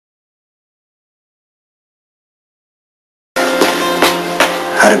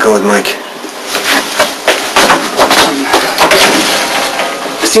How'd it go with Mike?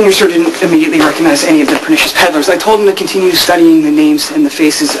 The senior surgeon didn't immediately recognize any of the pernicious peddlers. I told him to continue studying the names and the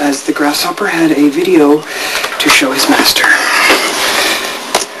faces as the grasshopper had a video to show his master.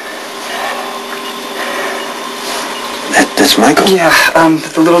 That's Michael? Yeah,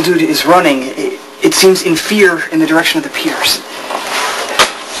 the little dude is running. It seems in fear in the direction of the piers.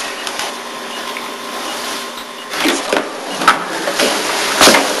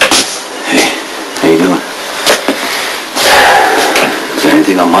 Hey, how you doing? Is there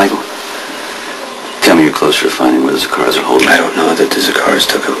anything on Michael? Tell me you're closer to finding where the cars are holding. I don't know that the cars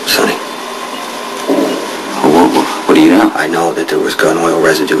took him, Sonny. Well, what do you know? I know that there was gun oil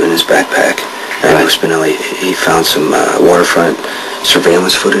residue in his backpack. And Right. Spinelli, he found some waterfront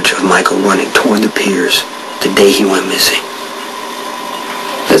surveillance footage of Michael running toward the piers the day he went missing.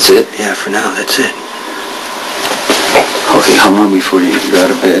 That's it? Yeah, for now, that's it. Okay, how long before you get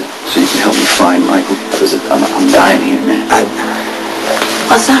out of bed so you can help me find Michael? Because I'm dying here, man.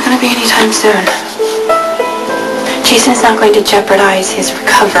 Well, it's not going to be anytime soon. Jason's not going to jeopardize his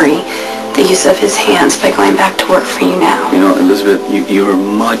recovery, the use of his hands, by going back to work for you now. You know, Elizabeth, you are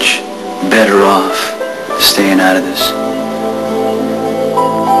much better off staying out of this.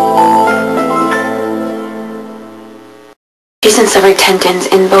 Jason severed tendons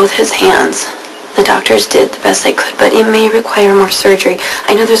in both his hands. The doctors did the best they could, but it may require more surgery.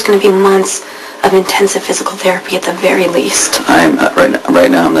 I know there's going to be months of intensive physical therapy at the very least. I'm not,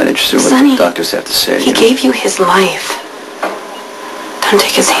 right now I'm not interested in what Sonny, the doctors have to say. He gave you his life. Don't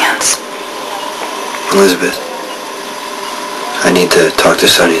take his hands. Elizabeth, I need to talk to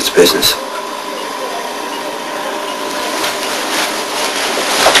Sonny. It's business.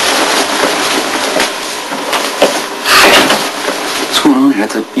 What's going on here? I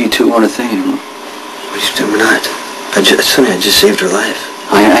thought you two weren't a thing anymore. We're not. Sonny, I just saved her life.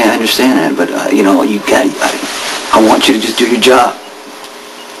 I understand that, but, you know, I want you to just do your job.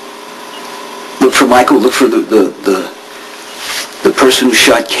 Look for Michael, look for the person who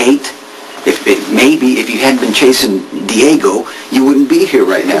shot Kate. Maybe if you hadn't been chasing Diego, you wouldn't be here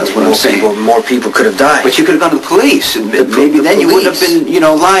right now, is what I'm saying. More people could have died. But you could have gone to the police, and maybe then you wouldn't have been, you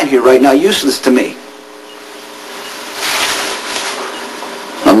know, lying here right now, useless to me.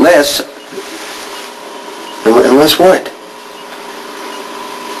 Unless what?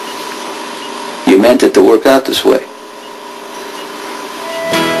 You meant it to work out this way.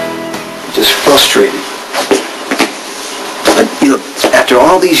 Just frustrating. You know, after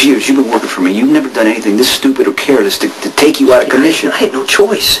all these years you've been working for me, you've never done anything this stupid or careless to take you out of commission. I had no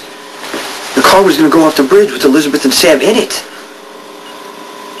choice. The car was going to go off the bridge with Elizabeth and Sam in it.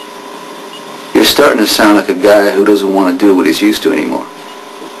 You're starting to sound like a guy who doesn't want to do what he's used to anymore.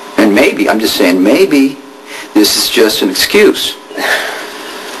 And maybe, I'm just saying, maybe this is just an excuse.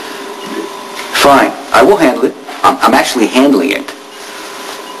 Fine, I will handle it. I'm actually handling it.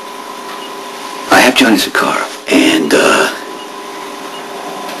 I have Johnny's car, and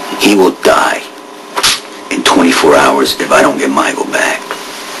he will die in 24 hours if I don't get Michael back.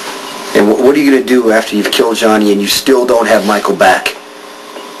 And what are you going to do after you've killed Johnny and you still don't have Michael back?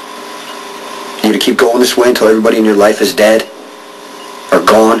 You going to keep going this way until everybody in your life is dead? Or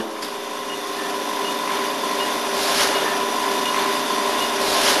gone?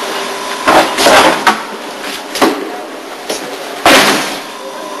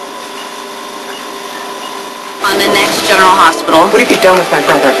 On the next General Hospital. What have you done with my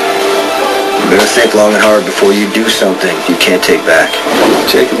brother? You better think long and hard before you do something you can't take back.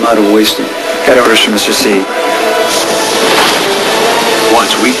 Take him out of wasting. Got orders from Mr. C.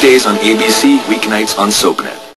 Watch weekdays on ABC, weeknights on SoapNet.